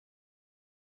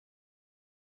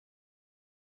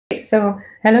So,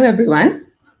 hello everyone.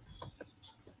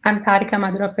 I'm Tharika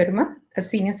Madurapperuma, a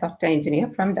senior software engineer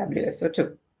from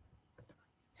WSO2.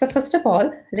 So, first of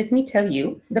all, let me tell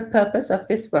you the purpose of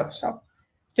this workshop.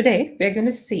 Today, we're going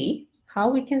to see how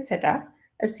we can set up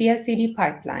a CI/CD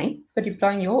pipeline for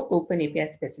deploying your Open API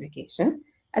specification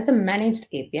as a managed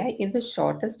API in the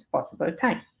shortest possible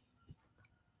time.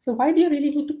 So, why do you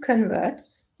really need to convert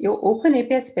your Open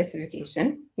API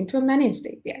specification into a managed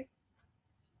API?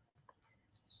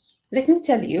 Let me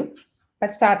tell you by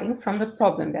starting from the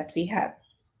problem that we have.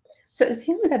 So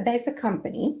assume that there is a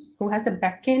company who has a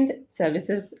backend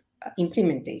services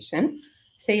implementation,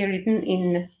 say written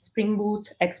in Spring Boot,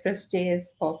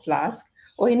 Express.js, or Flask,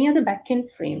 or any other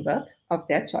backend framework of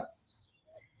their choice.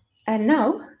 And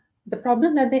now the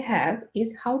problem that they have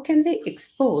is how can they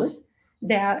expose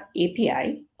their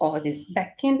API or this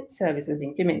backend services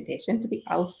implementation to the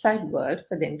outside world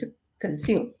for them to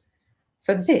consume.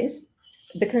 For this,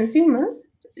 the consumers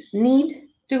need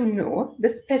to know the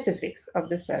specifics of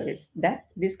the service that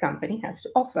this company has to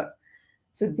offer.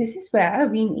 So this is where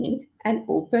we need an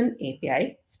open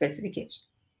API specification.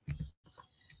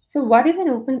 So what is an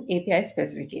open API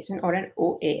specification or an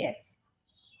OAS?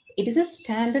 It is a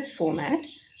standard format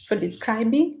for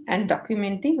describing and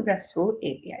documenting RESTful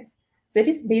APIs. So it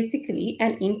is basically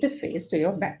an interface to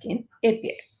your backend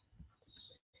API.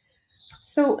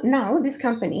 So now this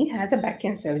company has a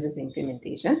backend services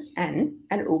implementation and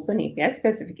an open API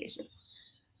specification.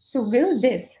 So will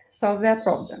this solve their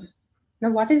problem?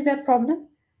 Now, what is their problem?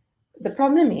 The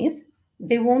problem is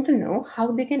they want to know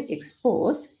how they can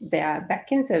expose their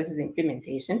backend services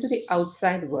implementation to the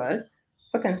outside world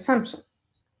for consumption.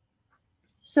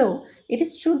 So it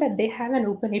is true that they have an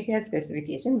open API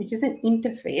specification, which is an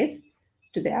interface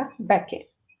to their backend.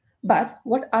 But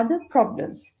what other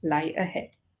problems lie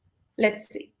ahead? Let's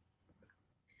see.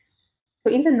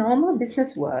 So in the normal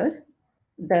business world,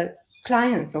 the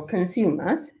clients or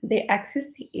consumers, they access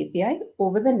the API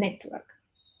over the network.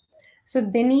 So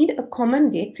they need a common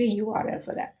gateway URL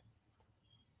for that.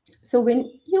 So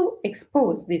when you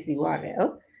expose this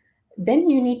URL, then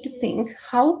you need to think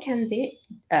how can they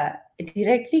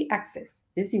directly access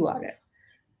this URL.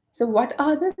 So what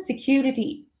are the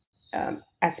security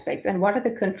aspects and what are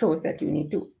the controls that you need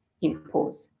to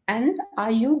impose? And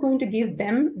are you going to give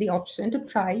them the option to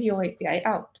try your API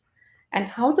out? And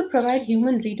how to provide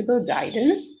human readable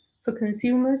guidance for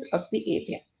consumers of the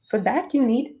API. For that, you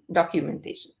need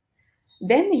documentation.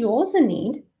 Then you also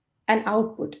need an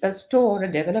output, a store,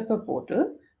 a developer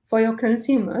portal for your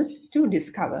consumers to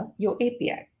discover your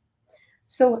API.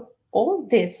 So all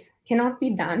this cannot be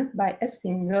done by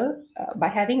by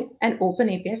having an open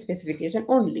API specification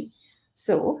only.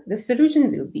 So the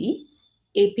solution will be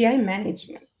API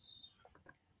management.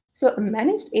 So a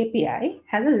managed API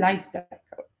has a life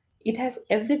cycle. It has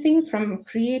everything from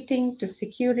creating to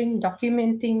securing,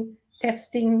 documenting,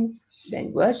 testing,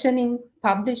 then versioning,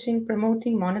 publishing,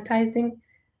 promoting, monetizing,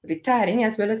 retiring,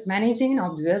 as well as managing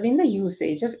and observing the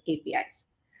usage of APIs.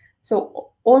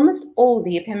 So almost all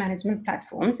the API management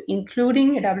platforms,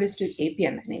 including AWS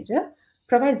API Manager,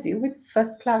 provides you with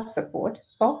first-class support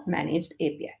for managed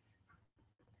APIs.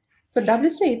 So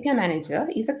WSO2 API Manager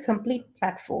is a complete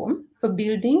platform for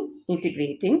building,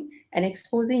 integrating, and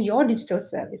exposing your digital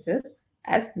services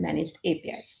as managed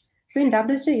APIs. So in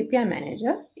WSO2 API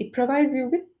Manager, it provides you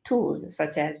with tools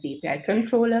such as the API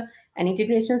Controller and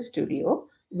Integration Studio,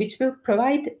 which will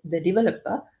provide the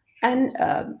developer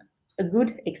a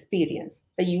good experience,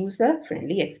 a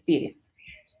user-friendly experience.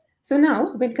 So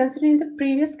now, when considering the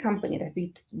previous company that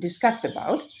we discussed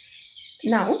about,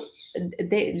 now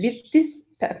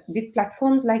with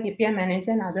platforms like API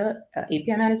Manager and other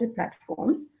API Manager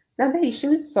platforms, now the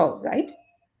issue is solved, right?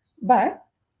 But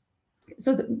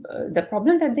so the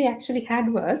problem that they actually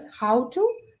had was how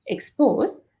to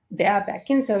expose their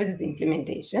backend services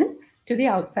implementation to the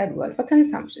outside world for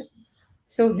consumption.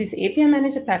 So these API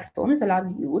Manager platforms allow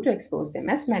you to expose them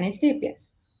as managed APIs.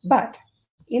 But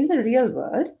in the real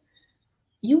world,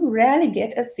 you rarely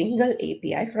get a single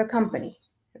API for a company,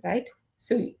 right?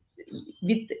 So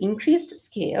with increased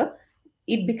scale,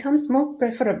 it becomes more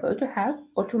preferable to have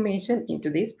automation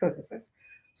into these processes.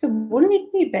 So wouldn't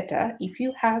it be better if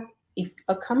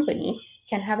a company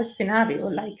can have a scenario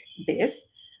like this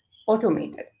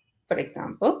automated? For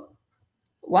example,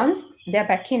 once their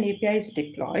backend API is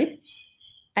deployed,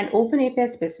 an open API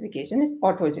specification is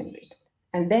auto-generated.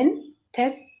 And then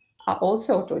tests are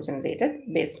also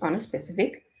auto-generated based on a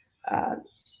specific,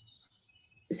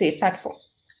 say, platform.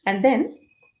 And then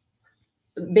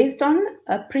based on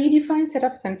a predefined set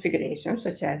of configurations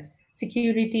such as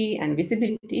security and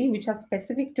visibility, which are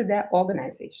specific to their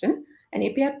organization, an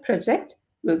API project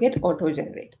will get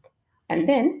auto-generated. And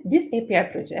then this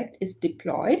API project is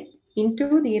deployed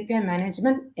into the API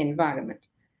management environment.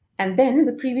 And then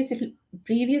the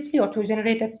previously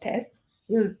auto-generated tests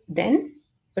will then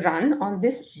run on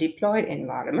this deployed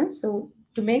environment, so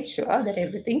to make sure that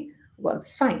everything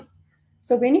works fine.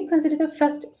 So when you consider the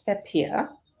first step here,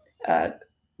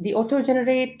 the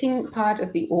auto-generating part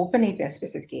of the open API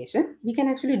specification, we can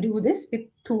actually do this with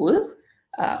tools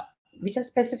which are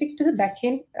specific to the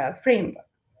backend framework.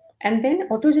 And then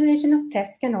auto-generation of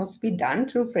tests can also be done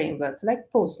through frameworks like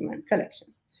Postman,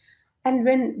 collections. And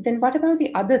then what about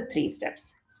the other three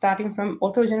steps, starting from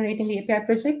auto-generating the API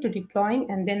project to deploying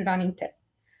and then running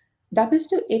tests?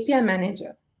 W2 API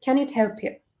Manager, can it help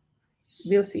here?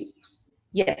 We'll see.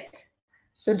 Yes.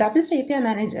 So W2 API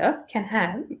Manager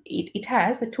it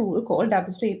has a tool called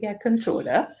W2 API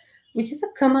Controller, which is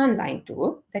a command line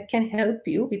tool that can help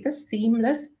you with a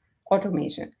seamless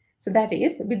automation. So that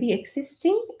is, with the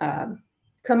existing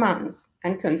commands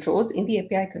and controls in the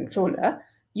API controller,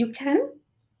 you can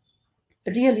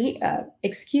really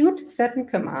execute certain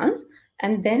commands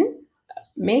and then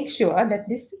make sure that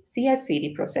this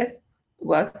CI/CD process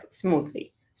works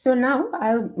smoothly. So now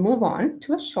I'll move on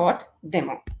to a short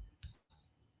demo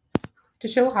to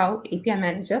show how API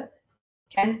Manager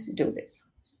can do this.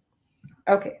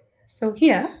 Okay, so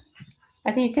here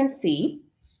I think you can see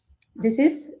this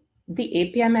is the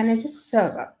API Manager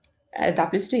server,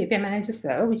 W2 API Manager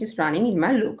server, which is running in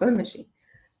my local machine.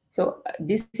 So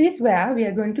this is where we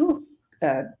are going to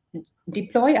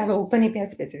deploy our Open API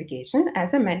specification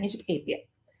as a managed API.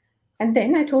 And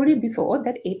then I told you before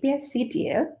that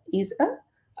APIsctl is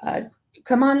a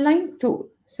command line tool.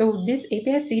 So this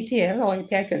APIsctl or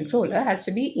API controller has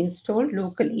to be installed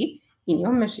locally in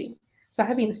your machine. So I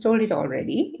have installed it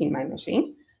already in my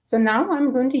machine. So now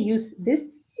I'm going to use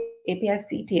this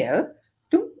APIsctl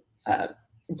to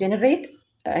generate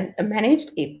a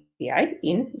managed API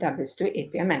in W2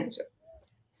 API Manager.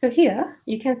 So here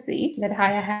you can see that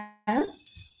I have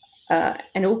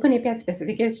an open API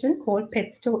specification called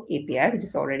PetStore API, which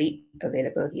is already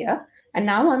available here. And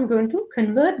now I'm going to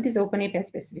convert this open API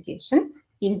specification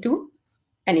into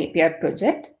an API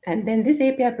project. And then this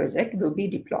API project will be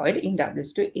deployed in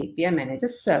W2 API Manager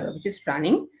server, which is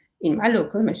running in my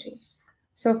local machine.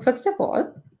 So first of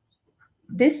all,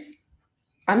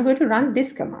 I'm going to run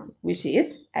this command, which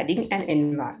is adding an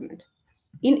environment.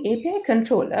 In API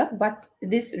controller, what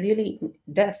this really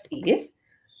does is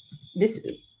this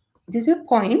will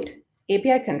point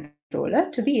API controller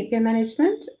to the API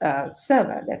management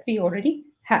server that we already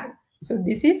have. So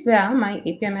this is where my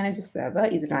API manager server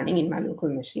is running in my local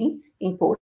machine in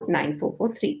port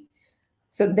 9443.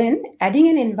 So then adding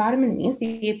an environment means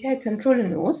the API controller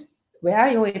knows where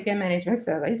your API management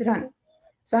server is running.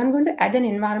 So I'm going to add an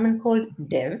environment called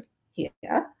dev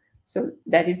here. So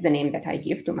that is the name that I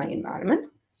give to my environment.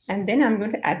 And then I'm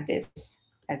going to add this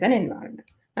as an environment.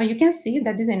 Now you can see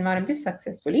that this environment is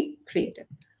successfully created.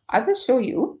 I will show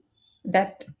you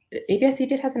that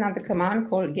APIsctl has another command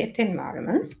called get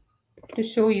environments to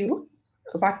show you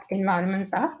what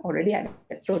environments are already added.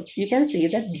 So you can see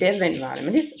that dev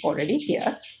environment is already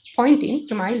here, pointing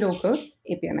to my local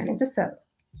API manager server.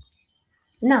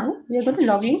 Now we are going to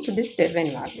log into this dev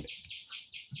environment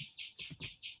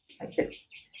like this.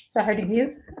 So I have to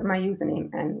give my username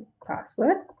and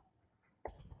password.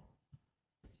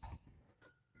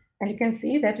 And you can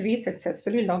see that we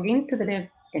successfully log into the dev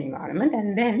environment,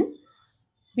 and then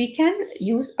we can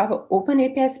use our Open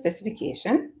API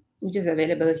specification, which is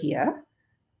available here,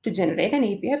 to generate an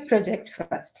API project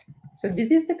first. So this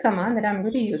is the command that I'm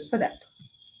going to use for that.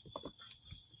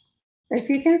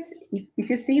 If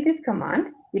you see this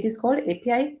command, it is called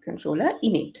API controller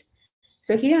init.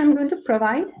 So here I'm going to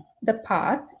provide the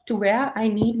path to where I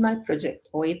need my project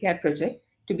or API project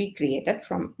to be created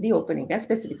from the Open API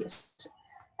specification.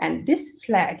 And this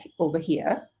flag over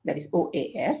here, that is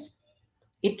OAS,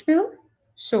 it will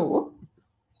show.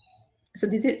 So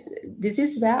this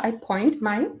is where I point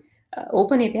my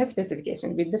Open API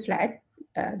specification with the flag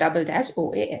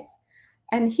 _OAS.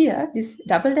 And here, this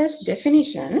 _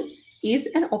 definition is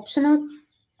an optional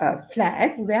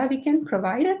flag where we can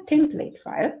provide a template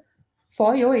file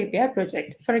for your API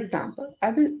project. For example, I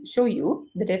will show you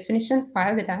the definition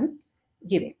file that I'm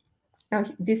giving. Now,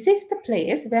 this is the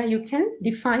place where you can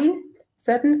define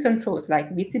certain controls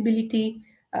like visibility,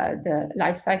 the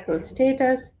lifecycle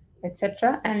status,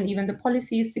 etc., and even the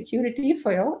policies, security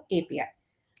for your API.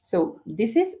 So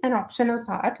this is an optional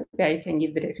part where you can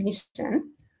give the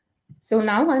definition. So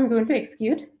now I'm going to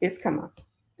execute this command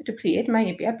to create my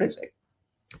API project.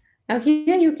 Now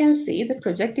here you can see the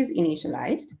project is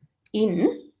initialized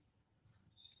in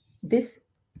this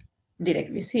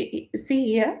directory. See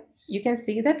here, you can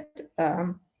see that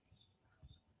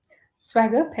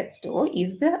Swagger Pet Store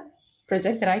is the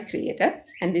project that I created,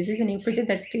 and this is a new project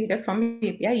that's created from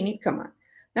API init command.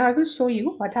 Now I will show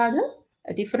you what are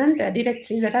the different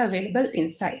directories that are available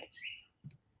inside.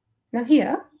 Now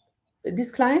here,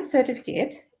 this client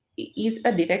certificate is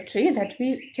a directory that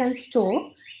we can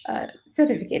store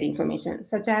certificate information,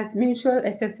 such as mutual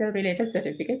SSL related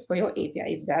certificates for your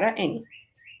API, if there are any.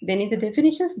 Then in the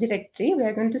definitions directory, we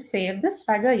are going to save the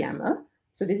Swagger YAML.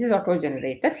 So this is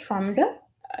auto-generated from the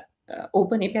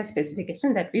Open API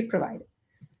specification that we provide.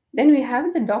 Then we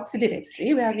have the docs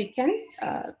directory where we can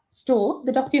store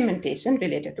the documentation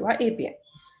related to our API.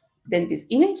 Then this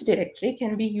image directory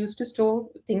can be used to store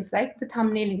things like the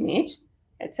thumbnail image,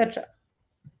 etc.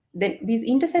 Then these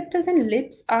interceptors and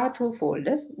libs are two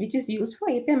folders which is used for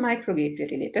API micro gateway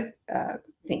related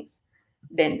things.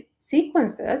 Then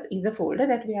sequences is a folder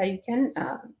that where you can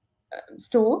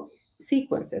store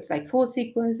sequences like for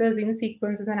sequences, in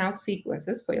sequences, and out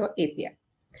sequences for your API.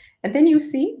 And then you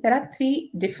see there are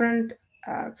three different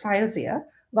files here.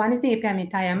 One is the API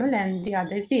meta YAML and the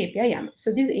other is the API YAML.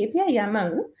 So this API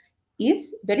YAML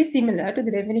is very similar to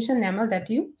the definition YAML that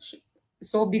you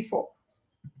saw before.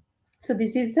 So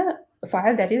this is the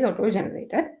file that is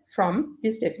auto-generated from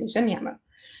this definition YAML.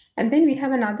 And then we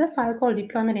have another file called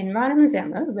deployment environments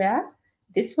YAML, where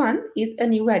this one is a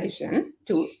new addition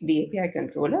to the API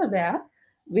controller, where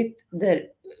with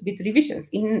revisions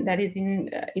in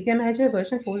API Manager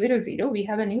version 4.0, we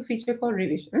have a new feature called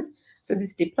revisions. So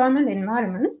this deployment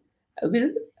environments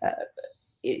will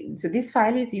so this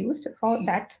file is used for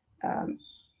that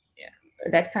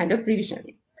that kind of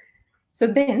revisioning. So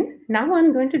then now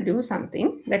I'm going to do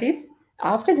something that is,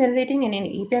 after generating an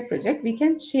API project, we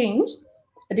can change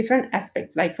different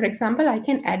aspects. Like for example, I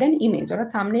can add an image or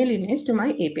a thumbnail image to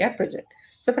my API project.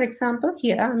 So for example,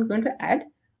 here I'm going to add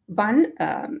one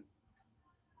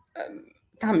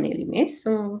thumbnail image.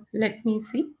 So let me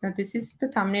see. Now this is the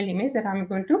thumbnail image that I'm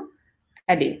going to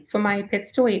add in. For my Pet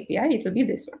Store API, it will be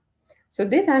this one. So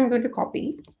this I'm going to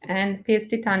copy and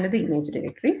paste it under the image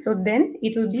directory. So then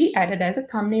it will be added as a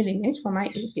thumbnail image for my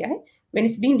API when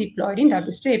it's being deployed in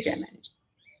WSO2 API Manager.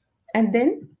 And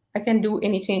then I can do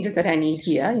any changes that I need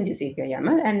here in this API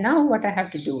YAML. And now what I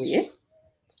have to do is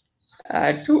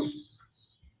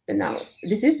now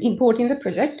this is importing the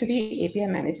project to the API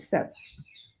Manager server.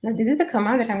 Now this is the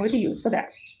command that I'm going to use for that.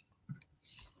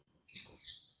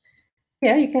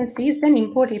 Here you can see it's an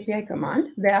import API command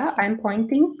where I'm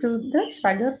pointing to the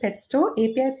Swagger Pet Store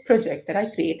API project that I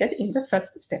created in the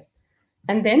first step.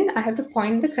 And then I have to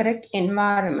point the correct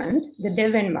environment, the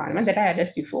dev environment that I added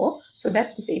before, so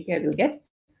that this API will get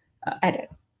added.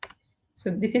 So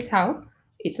this is how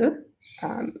it will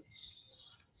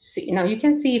see. Now you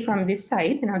can see from this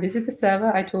side, now this is the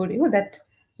server I told you that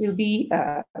will be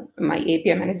my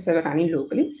API Manager server running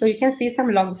locally. So you can see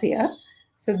some logs here.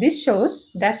 So this shows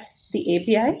that the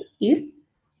API is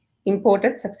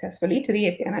imported successfully to the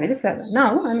API Manager server.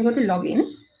 Now I'm going to log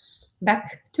in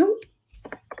back to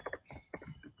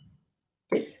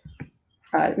this.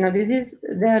 Now this is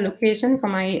the location for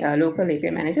my local API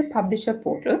Manager publisher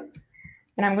portal.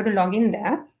 And I'm going to log in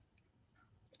there.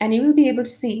 And you will be able to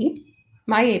see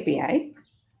my API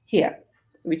here,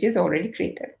 which is already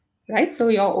created, right? So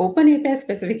your Open API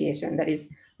specification, that is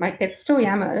my Pet Store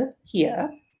YAML here,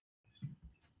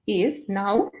 is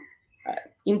now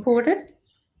imported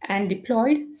and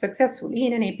deployed successfully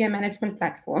in an API management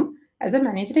platform as a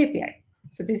managed API.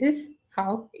 So this is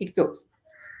how it goes.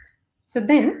 So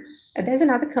then there's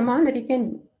another command that you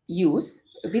can use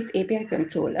with API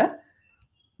controller,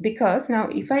 because now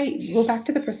if I go back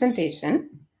to the presentation,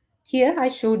 here I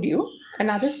showed you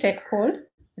another step called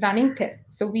running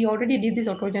tests. So we already did this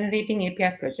auto-generating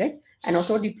API project and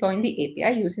auto-deploying the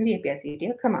API using the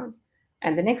APIctl commands.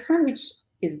 And the next one which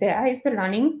is there is the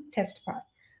running test part.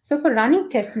 So for running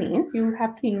test means you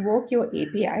have to invoke your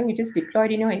API, which is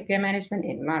deployed in your API management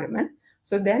environment.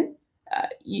 So then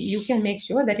you can make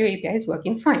sure that your API is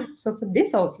working fine. So for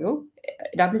this also,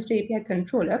 WSO2 API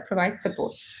controller provides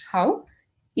support. How?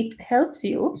 It helps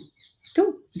you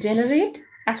to generate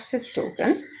access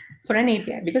tokens for an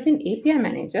API, because in API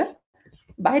Manager,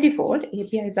 by default,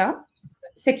 APIs are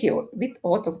secure with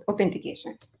auth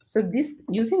authentication. So this,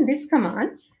 using this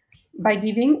command, by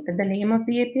giving the name of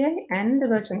the API and the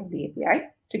version of the API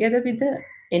together with the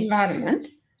environment,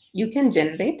 you can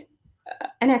generate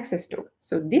an access token.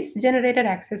 So this generated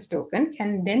access token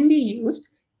can then be used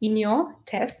in your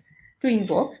tests to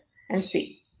invoke and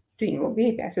see, to invoke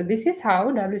the API. So this is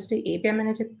how WSO2 API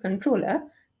Manager controller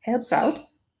helps out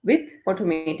with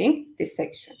automating this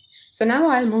section. So now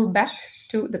I'll move back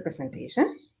to the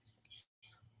presentation.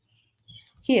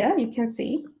 Here you can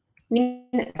see in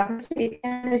WSO API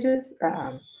Manager's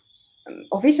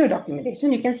official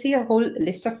documentation, you can see a whole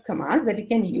list of commands that you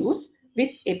can use with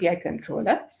API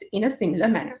controller in a similar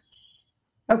manner.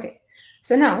 Okay,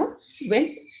 so now when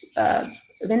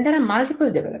there are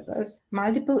multiple developers,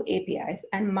 multiple APIs,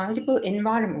 and multiple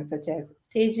environments such as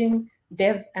staging,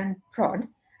 dev, and prod,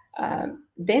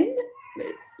 then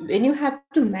when you have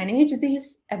to manage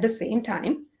these at the same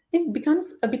time, it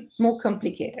becomes a bit more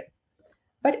complicated.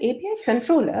 But API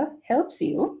controller helps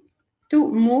you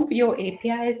to move your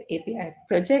APIs, API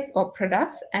projects, or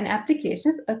products and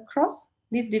applications across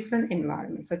these different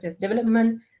environments, such as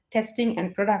development, testing,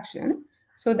 and production,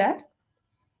 so that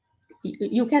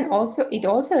you can also, it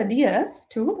also adheres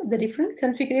to the different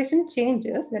configuration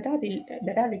changes that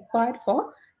are required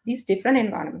for these different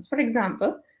environments. For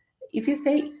example, if you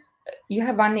say you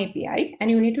have one API and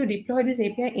you need to deploy this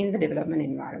API in the development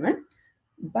environment,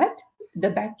 but the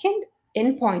backend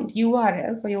endpoint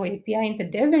URL for your API in the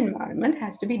dev environment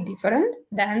has to be different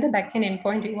than the backend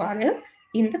endpoint URL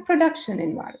in the production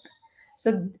environment.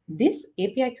 So this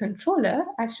API controller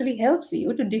actually helps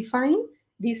you to define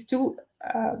these two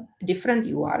different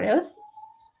URLs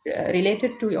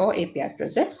related to your API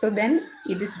project. So then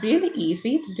it is really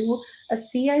easy to do a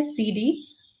CI/CD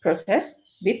process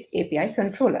with API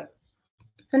controller.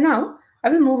 So now I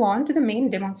will move on to the main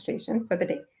demonstration for the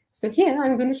day. So here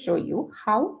I'm going to show you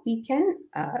how we can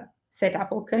set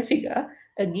up or configure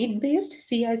a Git-based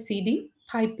CI/CD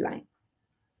pipeline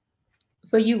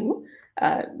for you,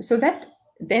 so that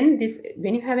then this,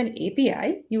 when you have an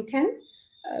API, you can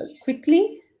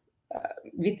quickly,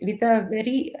 with a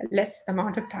very less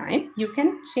amount of time, you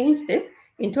can change this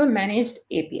into a managed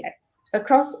API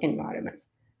across environments.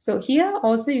 So here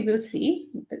also you will see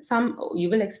you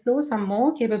will explore some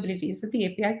more capabilities of the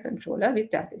API controller with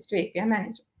WSO API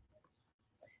Manager.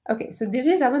 Okay, so this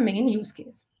is our main use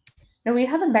case. Now we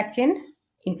have a backend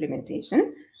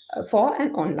implementation for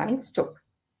an online store.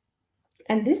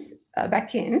 And this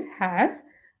backend has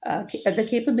the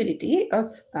capability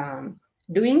of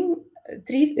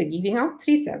giving out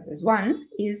three services. One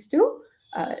is to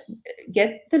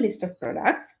get the list of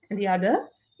products, and the other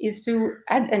is to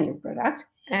add a new product,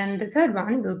 and the third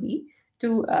one will be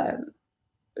to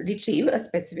retrieve a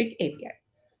specific API.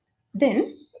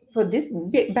 Then for this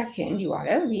backend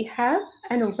URL, we have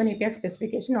an OpenAPI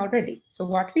specification already. So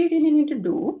what we really need to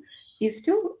do is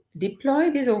to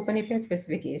deploy this OpenAPI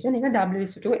specification in a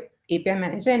WSO2 API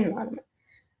Manager environment.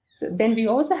 So then we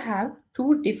also have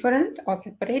two different or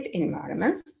separate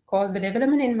environments called the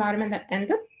development environment and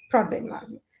the prod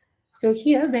environment. So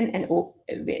here,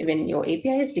 when your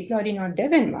API is deployed in your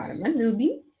dev environment, we'll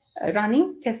be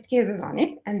running test cases on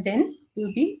it, and then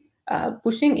we'll be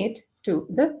pushing it to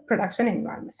the production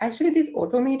environment. Actually, this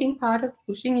automating part of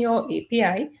pushing your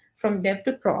API from dev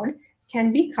to prod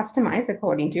can be customized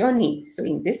according to your need. So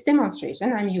in this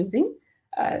demonstration, I'm using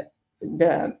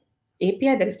the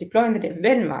API that is deployed in the dev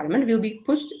environment will be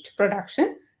pushed to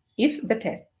production if the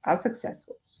tests are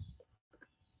successful.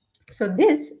 So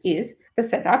this is the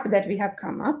setup that we have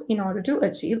come up in order to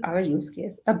achieve our use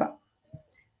case above.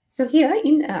 So here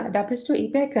in WSO2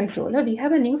 API Controller, we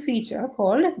have a new feature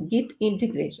called Git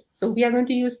integration. So we are going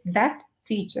to use that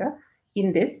feature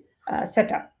in this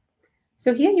setup.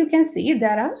 So here you can see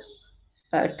there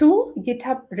are two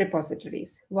GitHub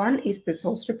repositories. One is the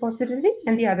source repository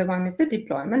and the other one is the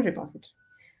deployment repository.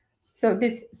 So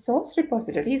this source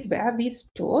repository is where we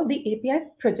store the API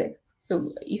projects.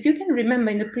 So if you can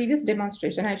remember, in the previous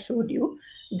demonstration, I showed you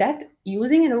that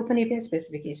using an OpenAPI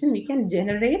specification, we can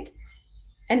generate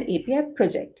an API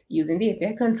project using the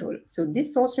API controller. So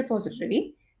this source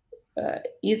repository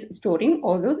is storing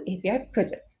all those API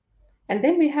projects. And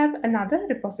then we have another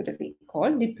repository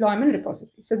called deployment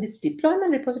repository. So this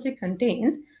deployment repository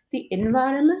contains the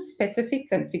environment-specific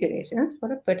configurations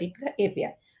for a particular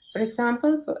API. For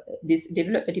example, for this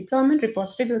deployment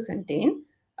repository will contain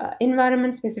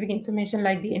environment-specific information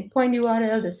like the endpoint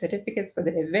URL, the certificates for the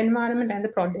dev environment, and the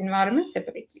prod environment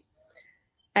separately.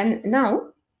 And now,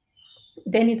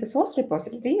 then in the source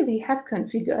repository, we have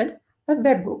configured a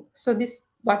webhook. So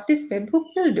what this webhook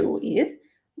will do is,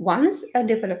 once a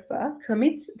developer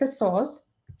commits the source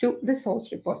to the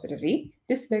source repository,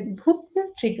 this webhook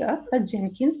will trigger a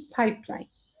Jenkins pipeline.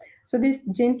 So this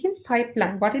Jenkins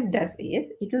pipeline, what it does is,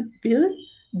 it will build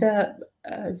the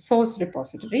source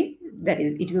repository, that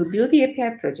is, it will build the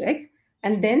API projects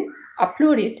and then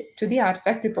upload it to the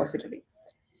artifact repository.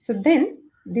 So then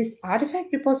this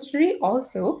artifact repository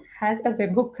also has a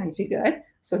webhook configured.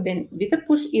 So then with a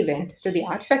push event to the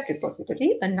artifact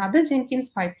repository, another Jenkins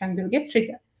pipeline will get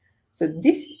triggered. So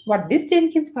what this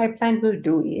Jenkins pipeline will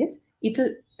do is, it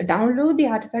will download the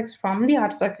artifacts from the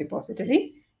artifact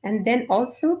repository and then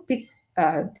also pick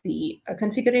the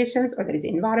configurations, or there is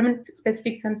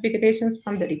environment-specific configurations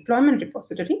from the deployment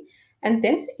repository, and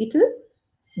then it will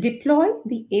deploy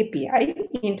the API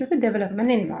into the development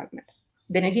environment.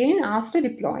 Then again, after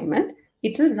deployment,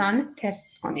 it will run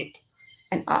tests on it.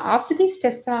 And after these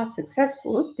tests are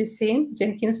successful, the same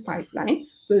Jenkins pipeline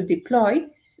will deploy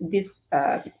this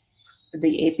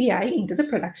the API into the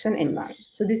production environment.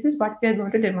 So this is what we are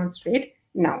going to demonstrate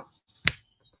now.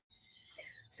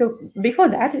 So before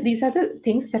that, these are the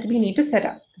things that we need to set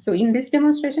up. So in this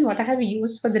demonstration, what I have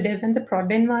used for the dev and the prod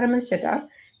environment setup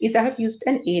is I have used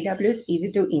an AWS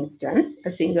EC2 instance, a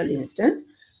single instance,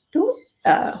 to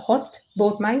host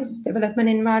both my development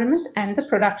environment and the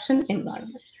production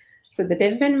environment. So the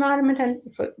dev environment and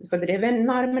for the dev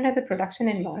environment and the production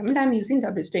environment, I'm using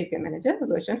W3 API Manager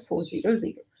version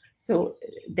 4.0.0. So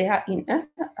they are in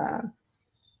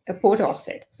a port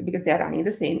offset, so because they are running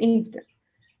the same instance.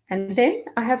 And then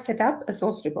I have set up a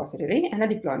source repository and a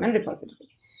deployment repository.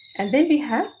 And then we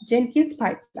have Jenkins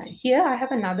pipeline. Here I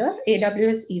have another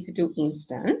AWS EC2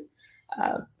 instance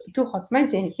to host my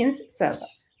Jenkins server.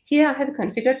 Here I have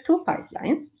configured two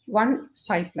pipelines. One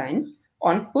pipeline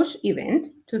on push event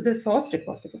to the source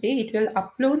repository. It will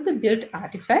upload the built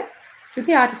artifacts to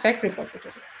the artifact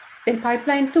repository. Then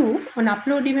pipeline 2 on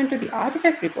upload event to the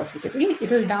artifact repository. It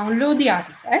will download the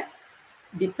artifacts,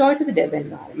 deploy to the dev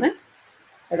environment,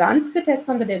 runs the tests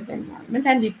on the dev environment,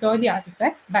 and deploy the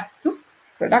artifacts back to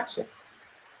production.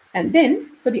 And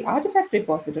then for the artifact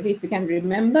repository, if you can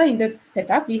remember in the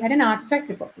setup, we had an artifact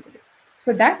repository.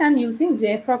 For that, I'm using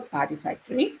JFrog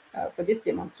Artifactory for this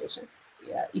demonstration.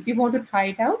 If you want to try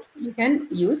it out, you can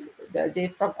use the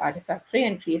JFrog Artifactory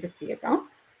and create a free account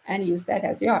and use that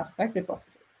as your artifact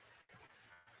repository.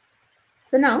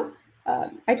 So now,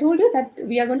 I told you that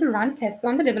we are going to run tests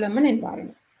on the development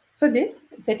environment. For this,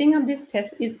 setting up this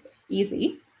test is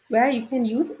easy, where you can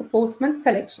use a Postman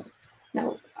collection.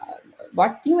 Now,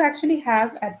 what you actually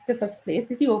have at the first place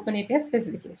is the OpenAPI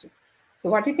specification. So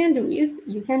what you can do is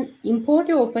you can import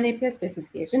your OpenAPI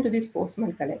specification to this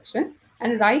Postman collection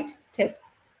and write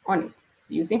tests on it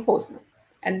using Postman.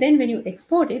 And then when you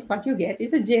export it, what you get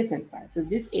is a JSON file. So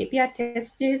this API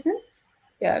test JSON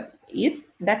is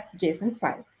that JSON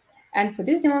file. And for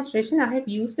this demonstration, I have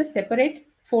used a separate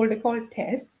folder called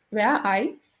tests, where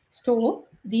I store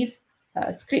these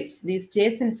scripts, these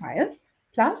JSON files.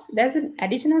 Plus, there's an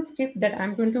additional script that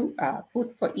I'm going to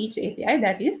put for each API,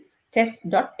 that is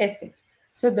test.sh.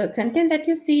 So the content that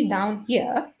you see down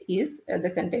here is the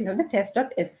content of the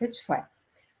test.sh file.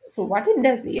 So what it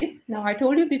does is, now I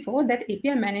told you before that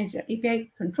API Manager,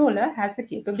 API Controller has the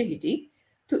capability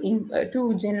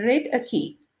to generate a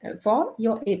key for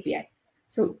your API.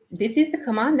 So this is the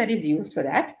command that is used for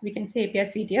that. We can say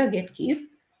API-CTR get keys,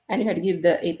 and you have to give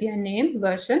the API name,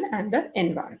 version, and the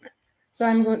environment. So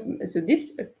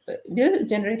this will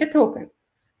generate a token.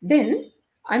 Then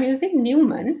I'm using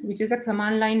Newman, which is a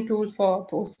command line tool for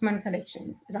Postman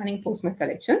collections, running Postman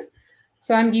collections.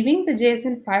 So I'm giving the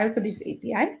JSON file for this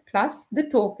API plus the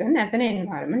token as an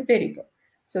environment variable.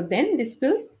 So then this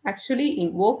will actually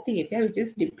invoke the API which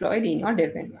is deployed in your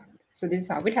dev environment. So this is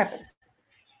how it happens.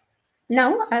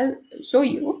 Now I'll show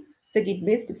you the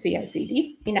Git-based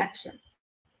CI/CD in action.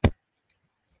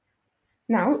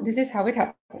 Now this is how it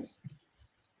happens.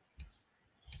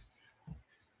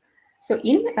 So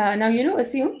now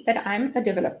assume that I'm a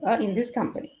developer in this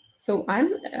company. So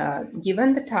I'm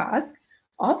given the task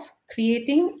of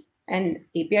creating an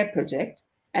API project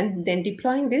and then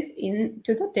deploying this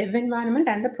into the dev environment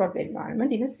and the prod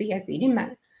environment in a CI/CD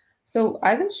manner. So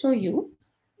I will show you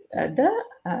the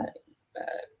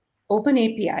Open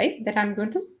API that I'm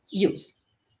going to use.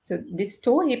 So this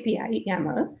store API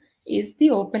YAML is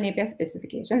the Open API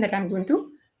specification that I'm going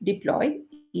to deploy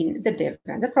in the dev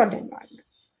and the prod environment.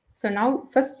 So now,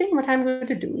 first thing what I'm going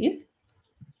to do is,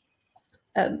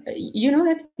 you know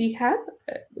that we have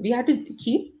to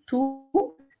keep two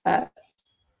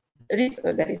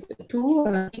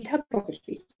GitHub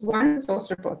repositories. One is source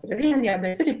repository and the other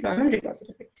is a deployment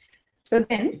repository. So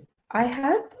then I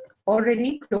have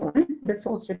already cloned the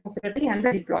source repository and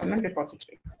the deployment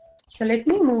repository. So let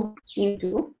me move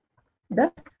into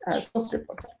the source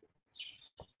repository.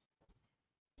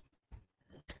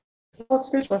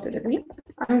 Source repository,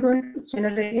 I'm going to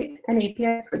generate an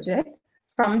API project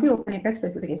from the OpenAPI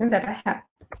specification that I have.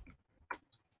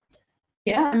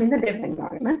 Here I'm in the dev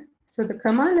environment. So the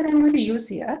command that I'm going to use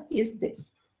here is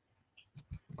this.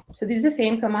 So this is the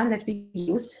same command that we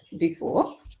used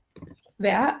before,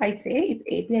 where I say it's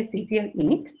API-CTR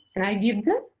init, and I give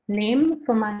the name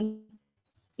for my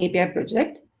API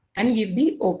project and give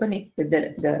the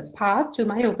the path to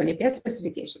my OpenAPI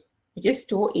specification, which is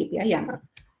store API YAML.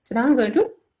 So now I'm going to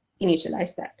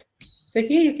initialize that. So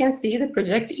here you can see the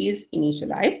project is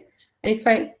initialized. And if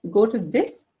I go to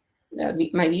this,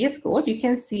 my VS Code, you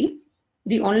can see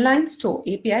the online store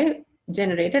API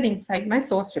generated inside my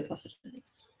source repository,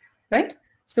 right?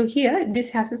 So here, this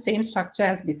has the same structure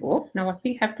as before. Now what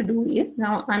we have to do is,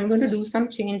 now I'm going to do some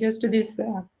changes to this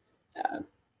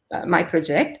my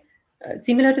project.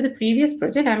 Similar to the previous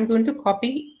project, I'm going to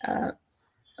copy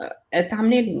a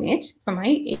thumbnail image for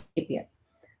my API.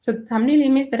 So the thumbnail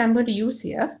image that I'm going to use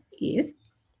here is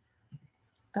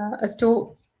a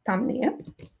store thumbnail.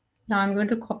 Now I'm going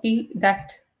to copy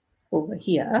that over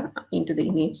here into the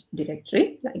image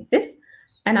directory like this.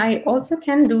 And I also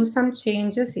can do some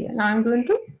changes here. Now I'm going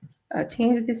to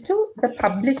change this to the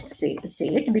published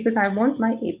state because I want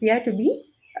my API to be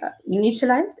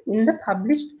initialized in the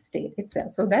published state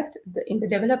itself, so that in the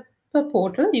developer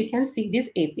portal, you can see this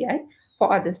API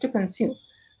for others to consume.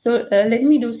 So let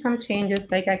me do some changes,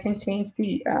 like I can change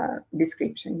the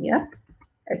description here,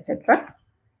 etc.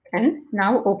 And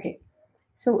now, okay.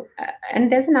 So, and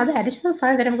there's another additional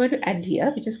file that I'm going to add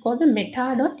here, which is called the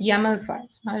meta.yaml file.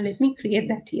 So now let me create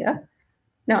that here.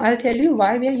 Now I'll tell you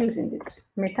why we are using this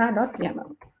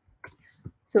meta.yaml.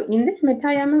 So in this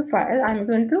meta.yaml file, I'm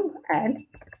going to add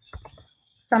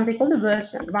something called the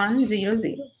version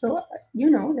 100. So you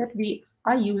know that we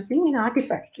are using an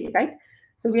Artifactory, right?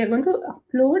 So we are going to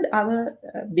upload our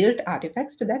built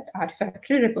artifacts to that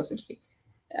Artifactory repository.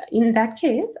 In that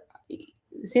case,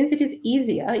 since it is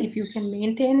easier if you can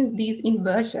maintain these in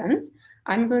versions,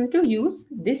 I'm going to use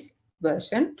this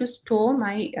version to store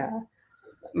my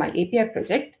my API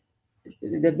project,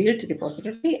 the built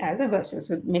repository, as a version.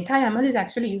 So meta.yaml is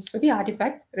actually used for the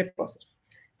artifact repository.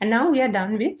 And now we are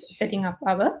done with setting up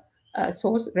our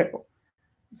source repo.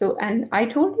 So, and I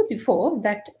told you before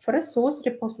that for a source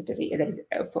repository, that is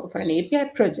for an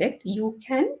API project, you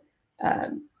can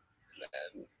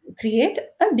create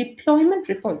a deployment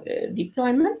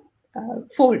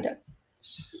folder.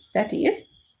 That is,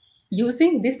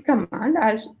 using this command,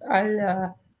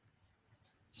 I'll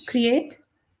create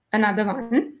another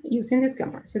one using this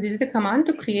command. So this is the command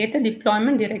to create a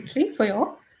deployment directory for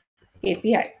your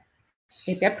API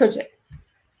project.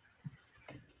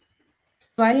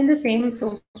 While in the same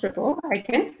source repo, I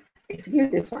can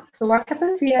execute this one. So what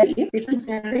happens here is it will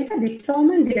generate a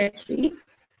deployment directory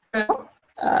for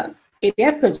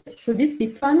API project. So this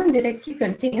deployment directory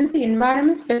contains the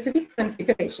environment-specific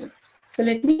configurations. So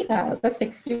let me first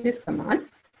execute this command.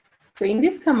 So in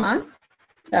this command,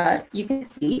 you can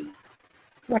see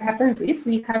what happens is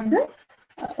we have the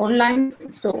online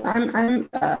store.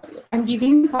 I'm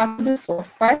giving part to the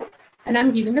source file, and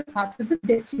I'm giving the path to the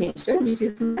destination, which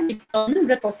is my deployment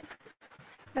repository.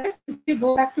 Right? If you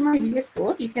go back to my VS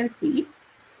Code, you can see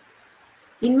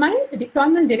in my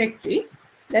deployment directory,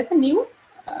 there's a new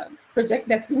project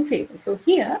that's been created. So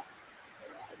here,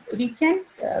 we can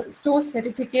store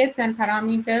certificates and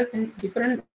parameters and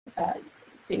different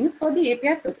things for the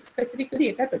API project, specific to the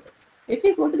API project. If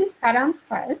we go to this params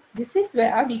file, this is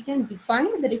where we can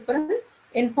define the different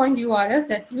endpoint URLs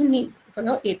that you need for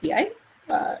your API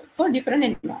for different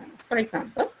environments. For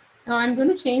example, now I'm going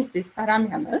to change this param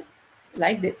YAML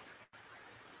like this.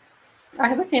 I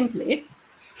have a template.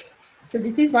 So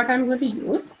this is what I'm going to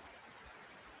use.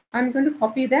 I'm going to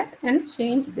copy that and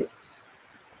change this.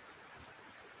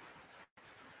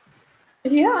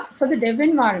 Here, for the dev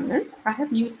environment, I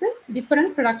have used a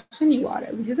different production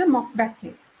URL, which is a mock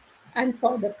backend. And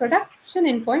for the production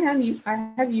endpoint,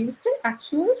 I have used the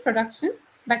actual production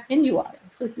backend URL.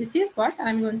 So this is what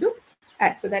I'm going to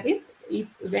add. So that is, if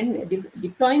when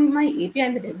deploying my API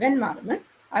in the dev environment,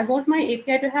 I want my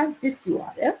API to have this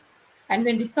URL. And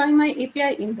when deploying my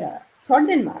API in the prod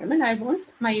environment, I want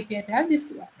my API to have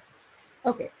this URL.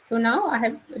 Okay, so now I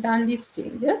have done these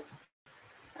changes.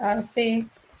 Say,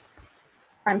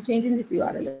 I'm changing this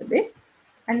URL a bit.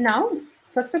 And now,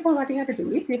 first of all, what you have to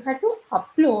do is you have to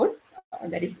upload,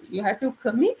 that is, you have to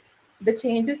commit the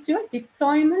changes to your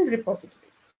deployment repository.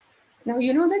 Now,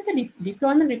 you know that the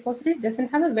deployment repository doesn't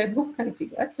have a webhook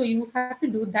configured, so you have to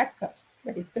do that first.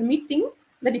 That is committing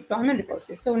the deployment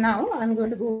repository. So now I'm going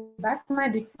to go back to my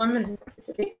deployment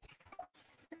repository,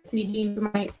 cd into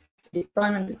my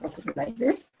deployment repository like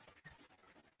this.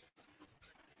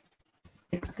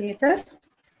 Status.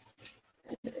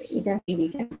 You can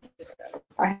see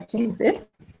I have changed this.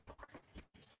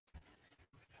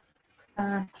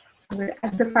 We'll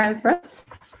add the file first.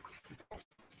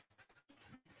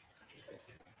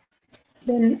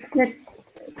 Then let's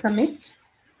commit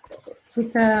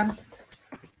with a,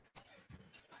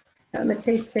 let's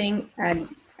say it's saying add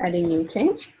adding new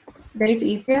change. Then it's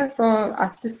easier for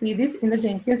us to see this in the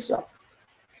Jenkins job.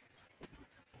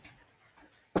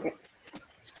 Okay.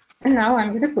 And now I'm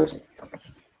going to push it.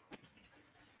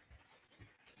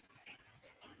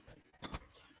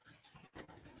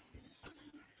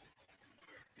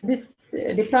 This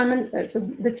deployment, so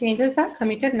the changes are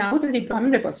committed now to the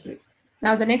deployment repository.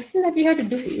 Now the next thing that we have to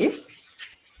do is,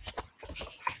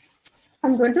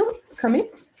 I'm going to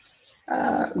commit,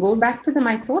 go back to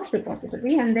my source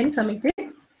repository and then commit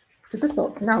it to the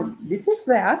source. Now this is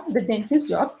where the Jenkins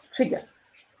job triggers.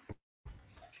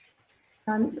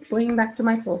 I'm going back to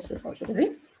my source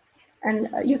repository, and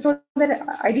you saw that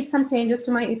I did some changes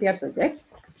to my API project.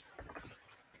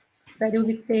 If I do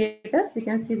git status, you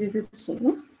can see this is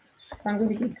changed. So I'm going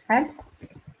to hit add.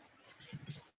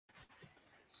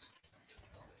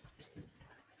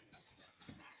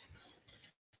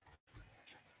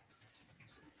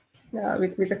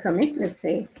 With a commit, let's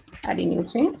say add a new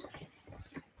change.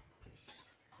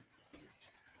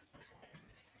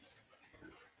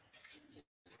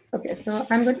 Okay, so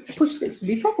I'm going to push this.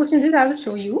 Before pushing this, I will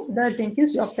show you the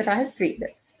Jenkins job that I have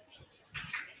created.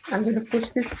 I'm going to push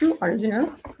this to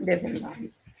original dev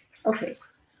environment. Okay.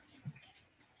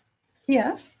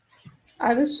 Here,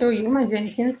 I will show you my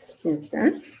Jenkins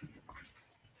instance.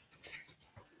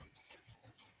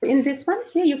 In this one,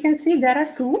 here you can see there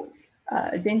are two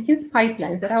Jenkins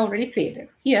pipelines that are already created.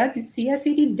 Here, the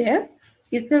CI/CD dev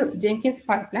is the Jenkins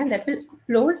pipeline that will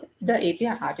upload the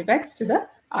API artifacts to the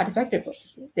artifact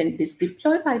repository. Then this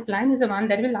deploy pipeline is the one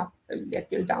that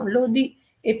will download the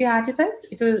API artifacts.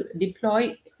 It will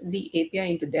deploy the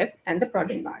API into dev and the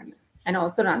prod environments and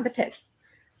also run the tests.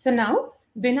 So now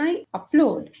when I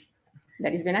upload,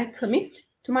 that is when I commit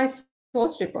to my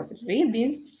source repository,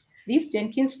 these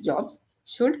Jenkins jobs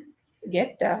should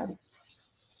get,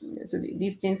 so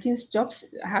these Jenkins jobs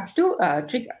have to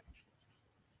trigger.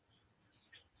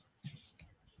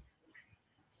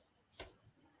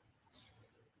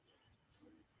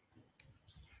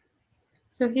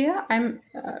 So here I'm,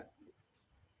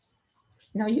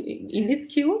 now in this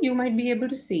queue, you might be able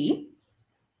to see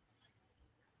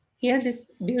here this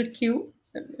build queue.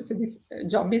 So this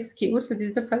job is queued. So this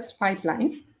is the first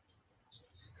pipeline,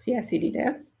 CI/CD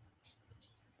dev.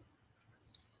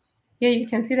 Here you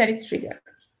can see that it's triggered.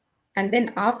 And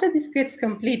then after this gets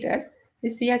completed, the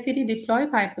CI/CD deploy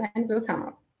pipeline will come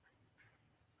up.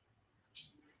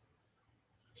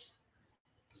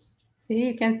 So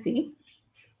here you can see,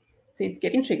 so it's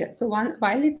getting triggered. So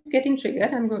while it's getting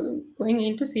triggered, I'm going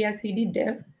into CI/CD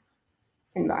dev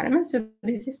environment. So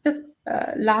this is the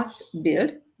last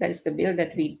build. That is the build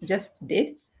that we just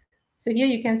did. So here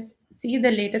you can see the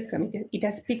latest commit. It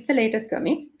has picked the latest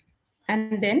commit,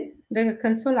 and then the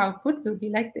console output will be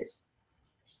like this.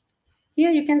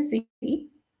 Here you can see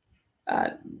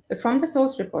from the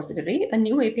source repository, a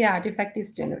new API artifact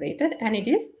is generated, and it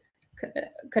is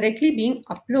correctly being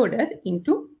uploaded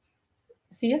into,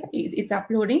 see here, it's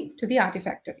uploading to the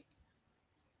Artifactory.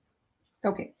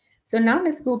 Okay, so now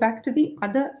let's go back to the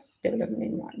other development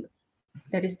environment.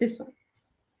 That is this one.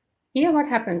 Here what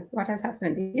has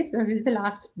happened is, this is the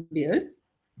last build.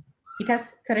 It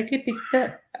has correctly picked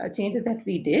the changes that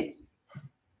we did.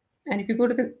 And if you go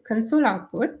to the console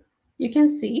output, you can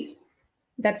see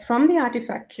that from the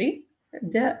Artifactory,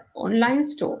 the online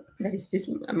store, that is this,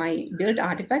 my build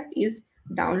artifact is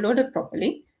downloaded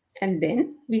properly. And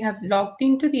then we have logged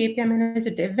into the API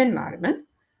Manager dev environment,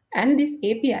 and this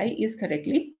API is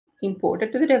correctly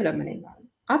imported to the development environment.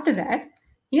 After that,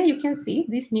 here you can see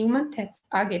these Newman tests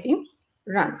are getting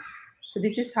run. So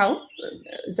this is how,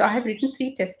 so I have written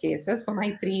 3 test cases for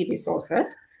my 3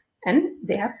 resources, and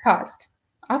they have passed.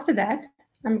 After that,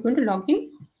 I'm going to log in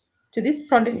to this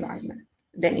prod environment.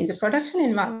 Then in the production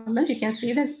environment, you can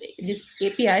see that this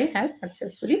API has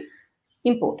successfully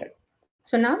imported.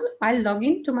 So now I'll log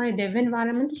into my dev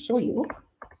environment to show you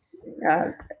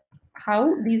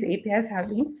how these APIs have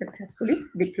been successfully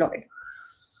deployed.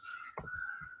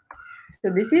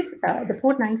 So this is the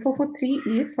port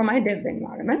 9443 is for my dev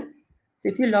environment. So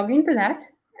if you log into that,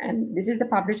 and this is the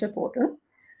publisher portal,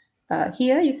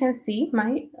 here you can see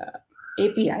my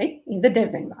API in the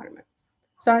dev environment.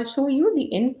 So I'll show you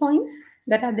the endpoints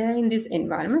that are there in this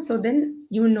environment. So then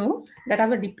you know that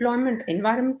our deployment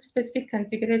environment specific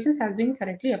configurations have been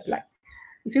correctly applied.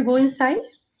 If you go inside,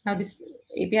 now this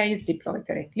API is deployed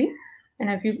correctly. And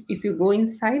if you go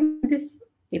inside this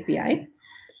API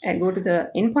and go to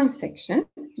the endpoint section,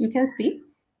 you can see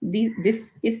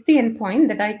this is the endpoint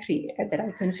that I created, that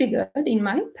I configured in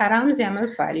my params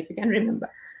YAML file, if you can remember.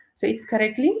 So it's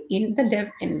correctly in the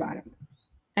dev environment.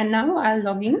 And now I'll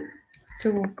log in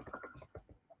to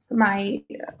my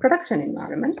production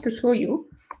environment to show you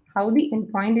how the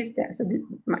endpoint is there. So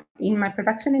in my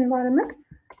production environment,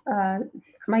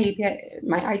 my API,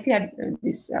 my IP,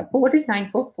 this port is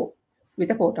 944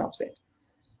 with a port offset.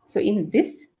 So in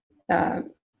this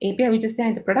API, which is there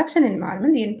in the production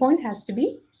environment, the endpoint has to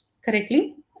be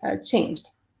correctly changed.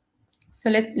 So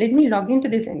let me log into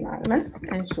this environment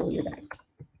and show you that.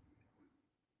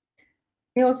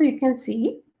 Here also you can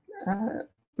see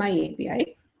my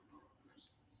API.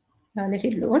 Let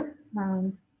it load.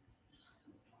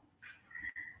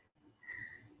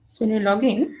 So when you log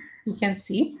in, you can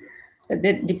see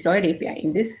the deployed API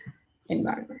in this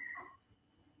environment.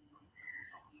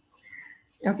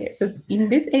 Okay, so in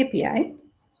this API,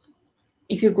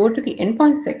 if you go to the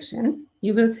endpoint section,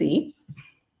 you will see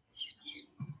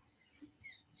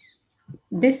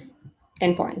this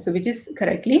endpoint, so which is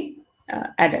correctly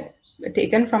added,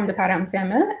 taken from the params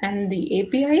YAML, and the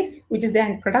API, which is there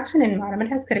in the production environment,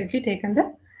 has correctly taken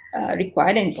the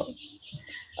required endpoint.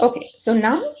 Okay, so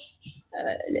now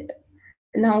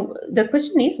the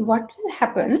question is, what will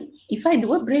happen if I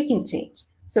do a breaking change?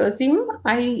 So assume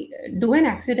I do an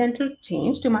accidental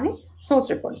change to my source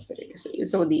repository.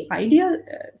 So the ideal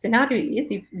scenario is,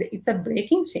 if it's a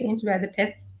breaking change where the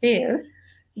tests fail,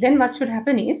 then what should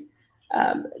happen is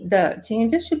the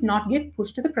changes should not get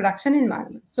pushed to the production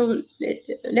environment. So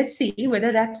let's see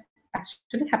whether that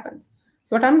actually happens.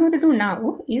 So what I'm going to do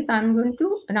now is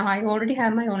now I already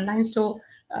have my online store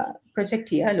project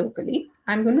here locally.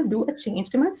 I'm going to do a change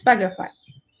to my Swagger file.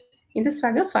 In the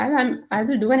Swagger file, I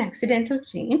will do an accidental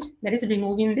change, that is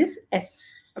removing this S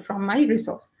from my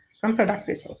resource, from product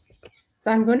resource. So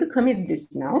I'm going to commit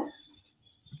this now.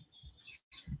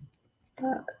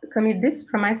 Commit this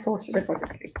from my source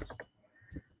repository.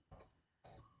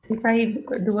 So if I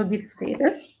do a git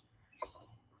status,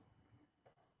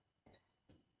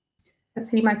 let's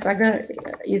see my Swagger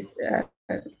is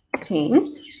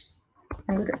changed.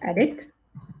 I'm going to add it.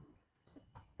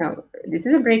 Now, this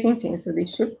is a breaking change, so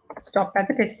this should stop at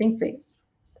the testing phase.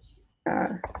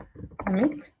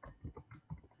 Commit.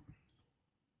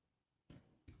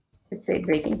 Let's say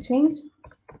breaking change.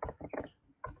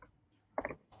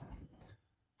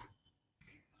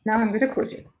 Now I'm going to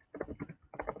push it.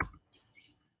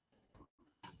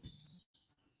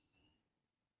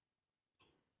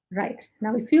 Right.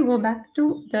 Now, if you go back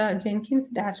to the Jenkins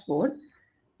dashboard,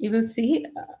 you will see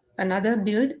another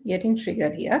build getting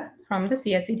triggered here from the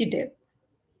CI/CD dev.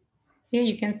 Here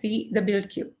you can see the build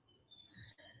queue.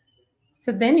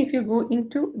 So then if you go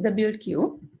into the build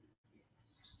queue,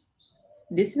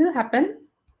 this will happen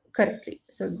correctly.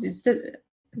 So this is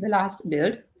the last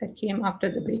build that came after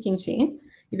the breaking change.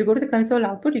 If you go to the console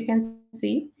output, you can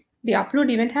see the upload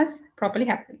event has properly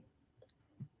happened.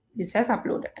 This has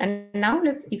uploaded. And now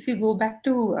if you go back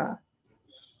to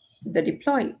the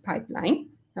deploy pipeline,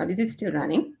 now this is still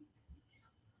running.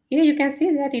 Here you can see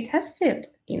that it has failed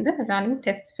in the running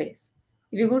test phase.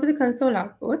 If you go to the console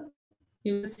output,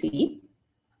 you will see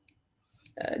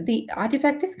the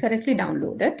artifact is correctly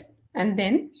downloaded, and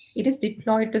then it is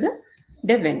deployed to the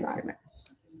dev environment.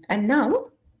 And now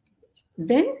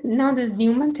the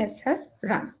Newman tests have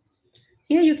run.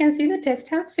 Here you can see the tests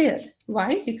have failed.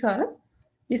 Why? Because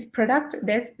this product,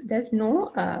 there's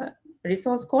no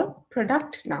resource called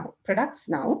products now.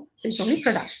 So it's only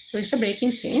product. So it's a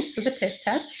breaking change. So the test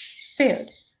have failed.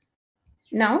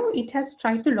 Now it has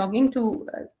tried to log into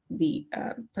the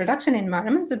production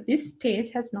environment. So this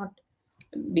stage has not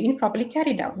been properly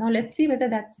carried out. Now let's see whether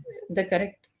that's the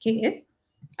correct case.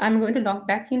 I'm going to log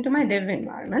back into my dev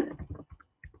environment.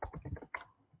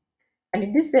 And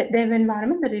in this dev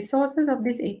environment, the resources of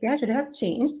this API should have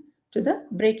changed to the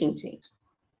breaking change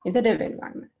in the dev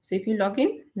environment. So if you log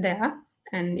in there,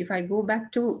 and if I go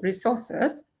back to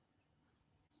resources,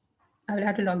 I will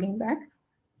have to log in back.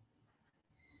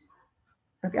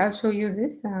 Okay, I'll show you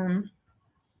this. So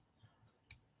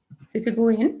if you go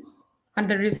in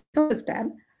under resources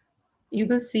tab, you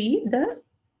will see the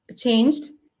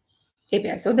changed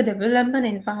API. So the development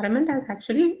environment has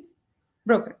actually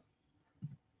broken.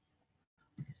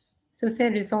 So say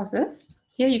resources,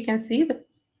 here you can see the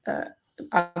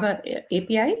our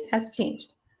API has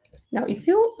changed. Now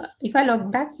if I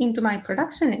log back into my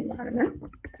production environment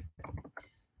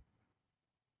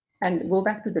and go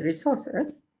back to the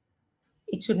resources,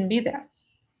 it shouldn't be there.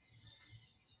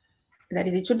 That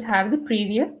is, it should have the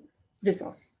previous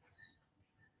resource.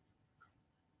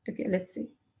 Okay, let's see.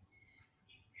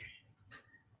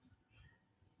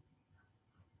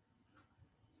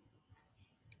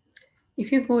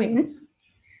 If you go in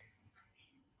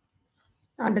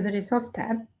under the resource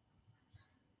tab,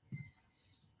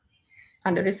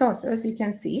 under resources, you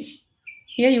can see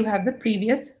here you have the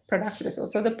previous production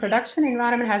resource. So the production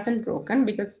environment hasn't broken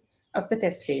because of the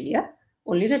test failure.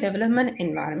 Only the development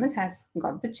environment has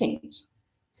got the change.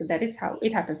 So that is how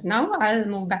it happens. Now I'll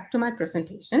move back to my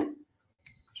presentation.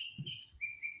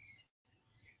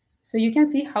 So you can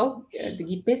see how the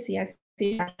Git-based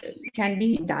CI/CD can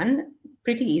be done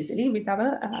pretty easily with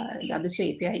our WSO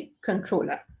API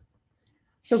controller.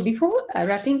 So before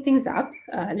wrapping things up,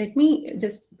 let me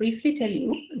just briefly tell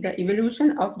you the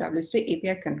evolution of WSO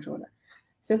API controller.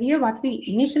 So here what we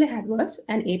initially had was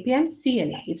an APM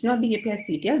CLI. It's not the API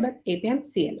CTL, but APM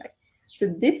CLI.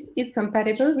 So this is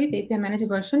compatible with API Manager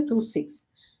version 2.6.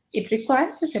 It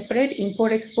requires a separate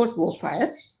import-export WO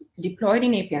file deployed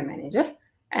in API Manager.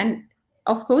 And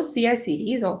of course,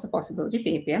 CI/CD is also possible with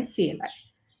APM CLI.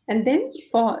 And then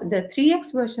for the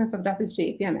 3x versions of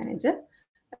WSO API Manager,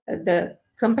 the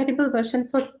compatible version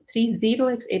for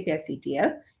 3.0x API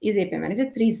CTL is API Manager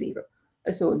 3.0.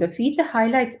 So the feature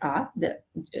highlights are the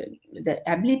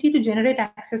ability to generate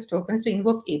access tokens to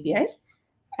invoke APIs,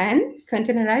 and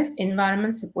containerized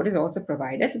environment support is also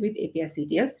provided with API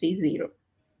CTL 3.0.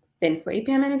 Then for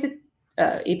API Manager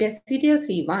API CTL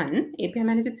 3.1, API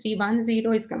Manager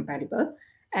 3.1.0 is compatible,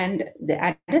 and the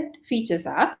added features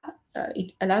are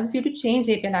it allows you to change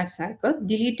API lifecycle,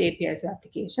 delete APIs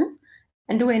applications,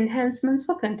 and do enhancements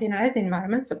for containerized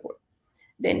environment support.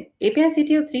 Then API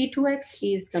CTL 3.2x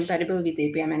is compatible with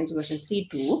API Manager version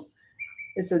 3.2.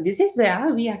 So this is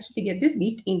where we actually get this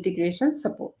Git integration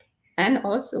support. And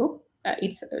also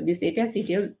this API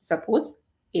CTL supports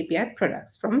API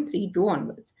products from 3.2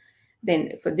 onwards.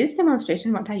 Then for this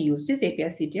demonstration, what I used is API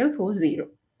CTL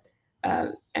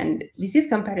 4.0. And this is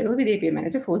compatible with API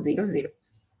Manager 4.0.0.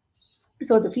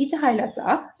 So the feature highlights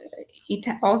are, it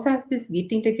also has this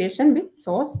Git integration with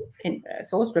source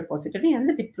repository and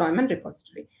the deployment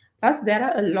repository. Plus, there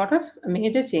are a lot of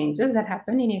major changes that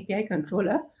happen in API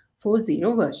Controller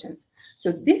 4.0 versions.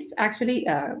 So this actually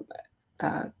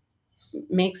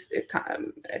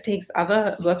takes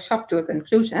our workshop to a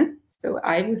conclusion. So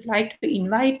I would like to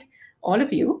invite all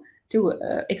of you to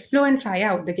explore and try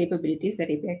out the capabilities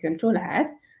that API Controller has,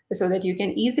 so that you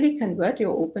can easily convert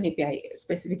your Open API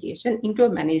specification into a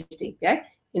managed API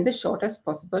in the shortest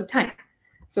possible time.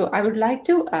 So I would like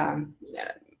to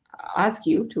ask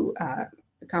you to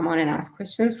come on and ask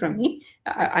questions from me.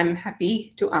 I'm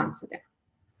happy to answer them.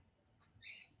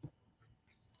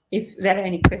 If there are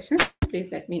any questions, please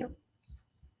let me know.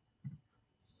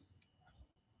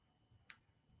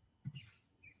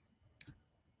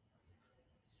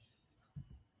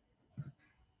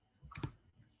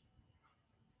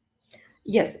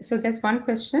 Yes, so there's one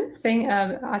question saying,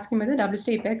 asking whether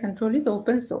WSO API control is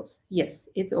open source. Yes,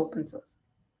 it's open source.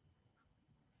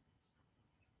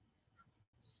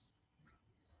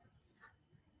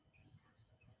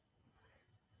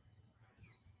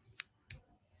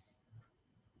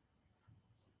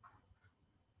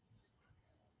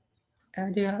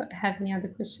 Do you have any other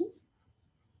questions?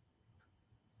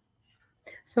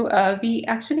 So we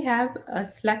actually have a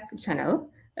Slack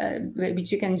channel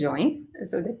which you can join,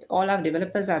 so that all our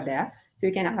developers are there. So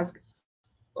you can ask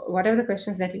whatever the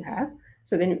questions that you have.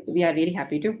 So then we are really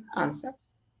happy to answer.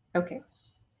 Okay.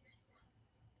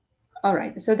 All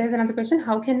right. So there's another question.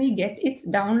 How can we get its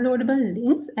downloadable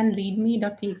links and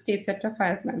readme.txt, etc.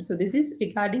 files, ma'am? So this is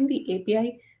regarding the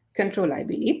API control, I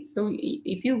believe. So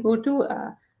if you go to,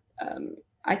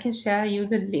 I can share you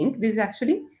the link. This is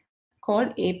actually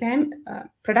called APM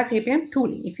product APM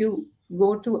tooling. If you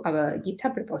go to our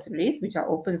GitHub repositories, which are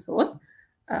open source,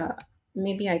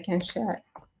 maybe I can share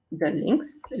the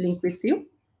link with you.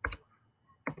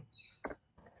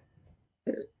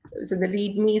 So the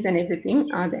readmes and everything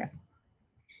are there.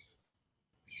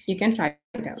 You can try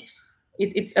it out.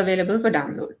 It's available for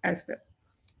download as well.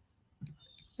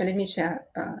 So let me share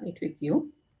it with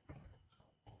you.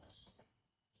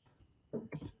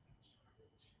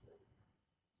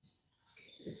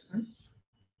 This one.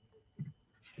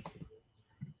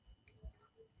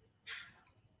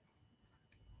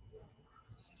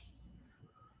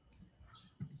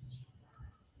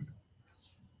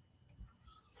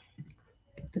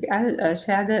 Okay, I'll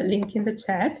share the link in the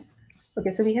chat.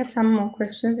 Okay, so we have some more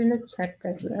questions in the chat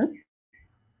as well.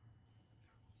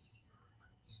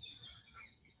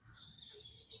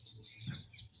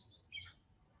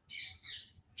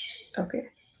 Okay.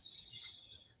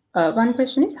 One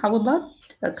question is, how about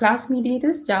class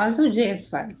mediators, jars or JS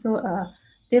files? So,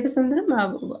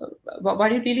 Devasundaram, what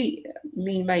do you really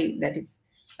mean by that? Is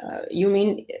you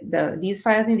mean these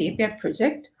files in the API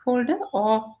project folder,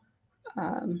 or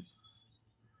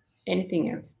anything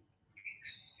else?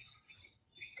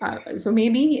 So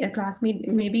maybe a class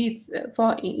maybe it's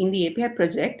for in the API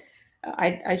project.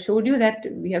 I showed you that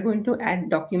we are going to add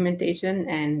documentation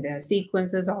and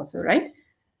sequences also, right?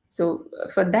 So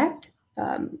for that,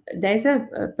 there's a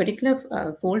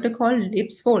particular folder called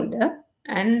libs folder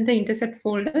and the intersect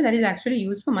folder that is actually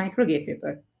used for micro gateway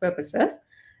purposes.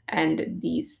 And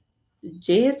these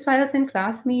JS files and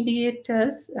class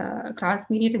mediators,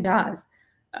 class mediator jars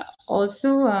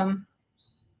also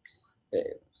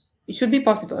it should be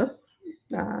possible.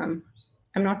 I'm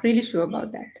not really sure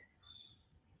about that.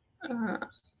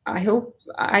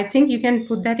 I think you can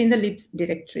put that in the libs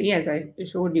directory as I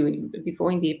showed you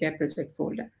before in the API project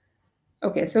folder.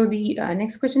 Okay, so the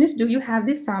next question is, do you have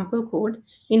this sample code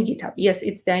in GitHub? Yes,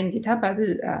 it's there in GitHub. I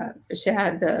will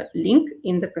share the link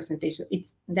in the presentation.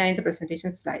 It's there in the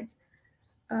presentation slides.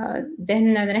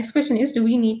 Then the next question is, do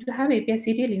we need to have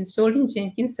APIctl installed in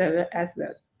Jenkins server as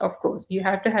well? Of course, you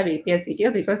have to have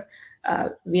APIctl because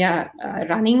we are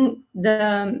running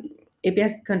the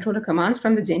API controller commands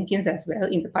from the Jenkins as well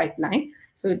in the pipeline.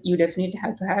 So you definitely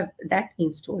have to have that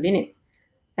installed in it.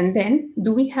 And then,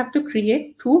 do we have to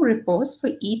create 2 repos for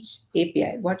each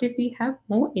API? What if we have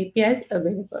more APIs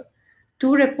available?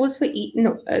 2 repos for each?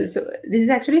 No. So this is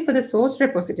actually for the source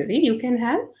repository. You can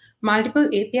have multiple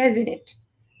APIs in it.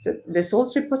 So the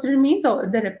source repository means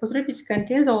the repository which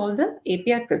contains all the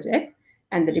API projects,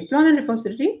 and the deployment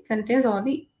repository contains all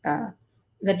the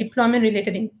deployment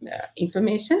related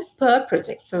information per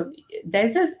project. So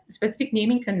there's a specific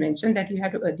naming convention that you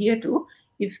have to adhere to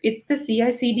if it's the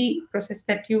CI/CD process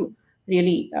that you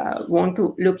really want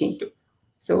to look into.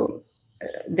 So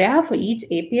there for each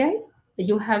API,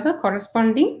 you have a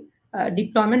corresponding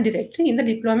deployment directory in the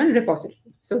deployment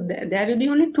repository. So there will be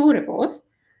only 2 repos,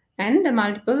 and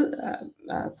multiple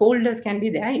folders can be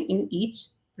there in each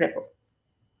repo.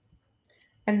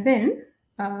 And then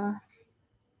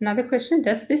another question,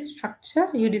 does this structure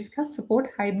you discuss support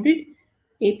hybrid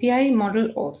API model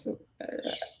also?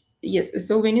 Yes,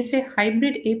 so when you say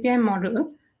hybrid API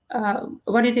model,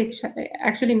 what did it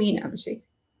actually mean, Abhishek?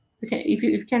 Okay, if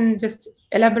you can just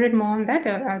elaborate more on that,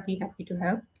 I'll be happy to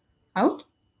help out.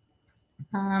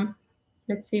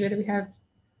 Let's see whether we have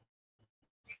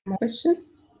some more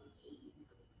questions.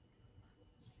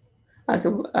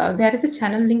 So where is the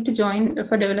channel link to join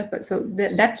for developers? So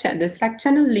the Slack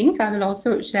channel link I will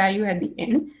also share you at the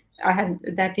end. I have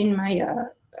that in my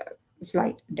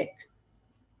slide deck.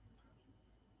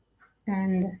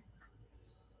 And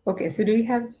okay, so do we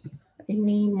have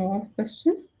any more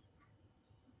questions?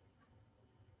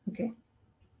 Okay.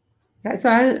 Right, so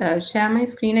I'll share my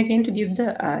screen again to give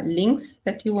the links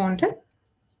that you wanted.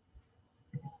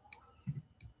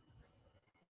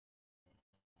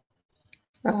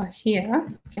 Here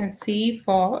you can see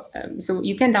for, so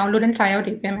you can download and try out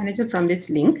API Manager from this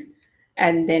link.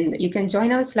 And then you can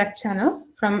join our Slack channel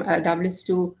from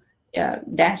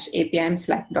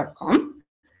ws2-apimslack.com.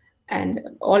 And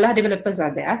all our developers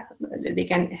are there. They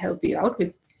can help you out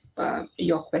with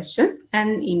your questions.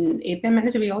 And in API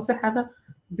Manager, we also have a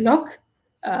blog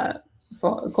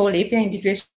called API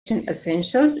Integration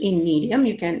Essentials in Medium.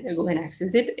 You can go and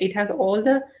access it. It has all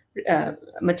the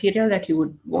material that you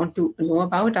would want to know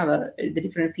about the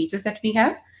different features that we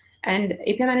have. And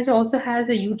API Manager also has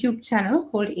a YouTube channel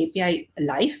called API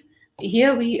Live.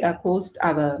 Here we post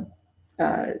our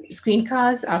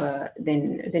screencasts.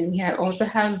 Then we also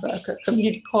have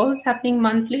community calls happening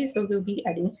monthly. So we'll be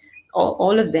adding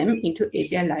all of them into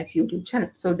API Live YouTube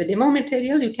channel. So the demo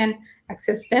material, you can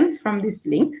access them from this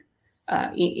link.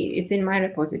 It's in my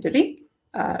repository.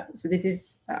 So this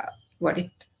is what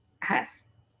it has.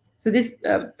 So this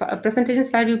presentation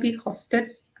slide will be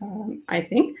hosted, I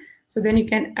think. So then you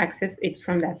can access it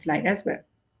from that slide as well.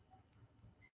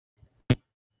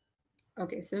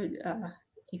 Okay, so do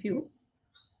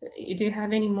you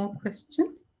have any more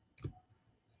questions?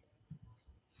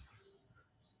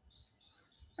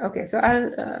 Okay, so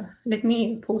I'll let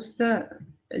me post the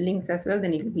links as well,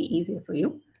 then it will be easier for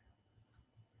you.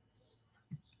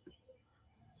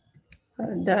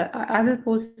 I will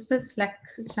post the Slack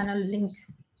channel link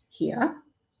here.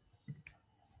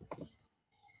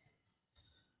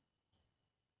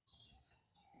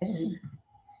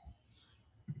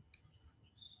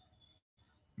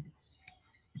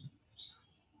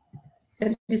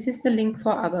 And this is the link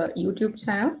for our YouTube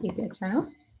channel, API channel,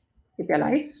 API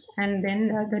Live. And then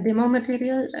the demo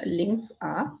material links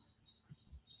are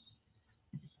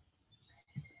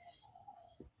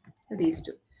these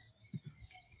 2.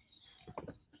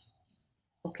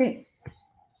 Okay.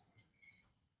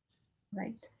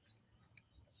 Right.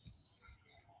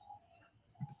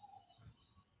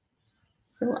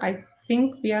 So I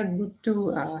think we are good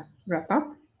to wrap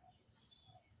up.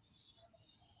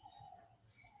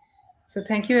 So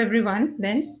thank you, everyone,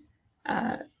 then.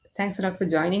 Uh, Thanks a lot for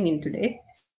joining in today.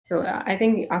 So I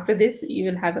think after this you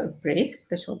will have a break,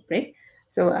 a short break.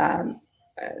 So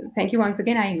thank you once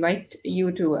again. I invite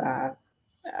you to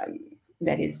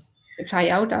that is try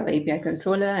out our API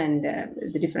controller and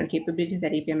the different capabilities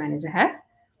that API Manager has.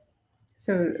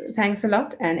 So thanks a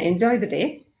lot and enjoy the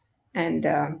day. And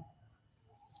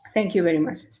thank you very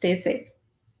much. Stay safe.